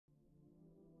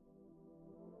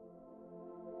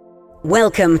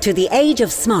Welcome to the age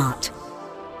of smart.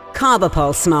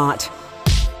 Carbopol Smart.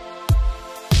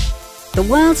 The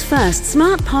world's first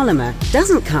smart polymer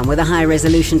doesn't come with a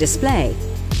high-resolution display.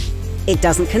 It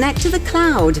doesn't connect to the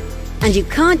cloud, and you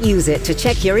can't use it to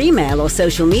check your email or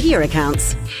social media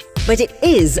accounts. But it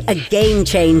is a game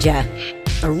changer,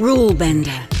 a rule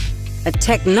bender, a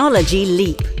technology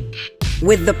leap,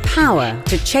 with the power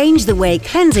to change the way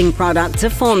cleansing products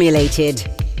are formulated.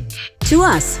 To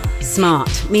us, smart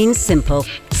means simple,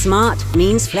 smart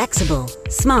means flexible,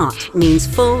 smart means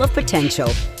full of potential.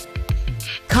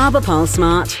 Carbopol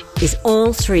Smart is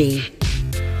all three.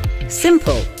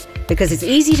 Simple, because it's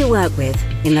easy to work with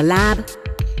in the lab,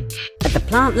 at the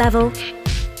plant level,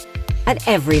 at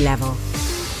every level.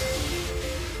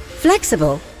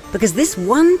 Flexible, because this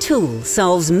one tool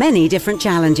solves many different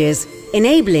challenges,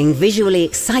 enabling visually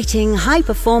exciting,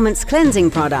 high-performance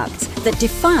cleansing products that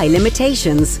defy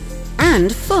limitations.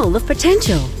 And full of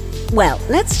potential. Well,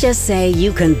 let's just say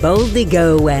you can boldly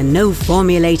go where no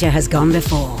formulator has gone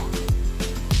before.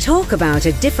 Talk about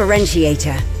a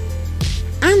differentiator.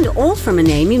 And all from a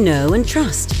name you know and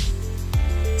trust.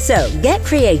 So get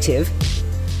creative,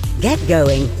 get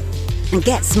going, and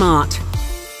get smart.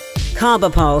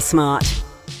 Carbopol Smart.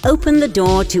 Open the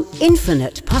door to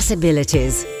infinite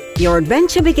possibilities. Your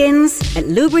adventure begins at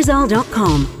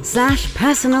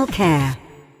Lubrizol.com/personal care.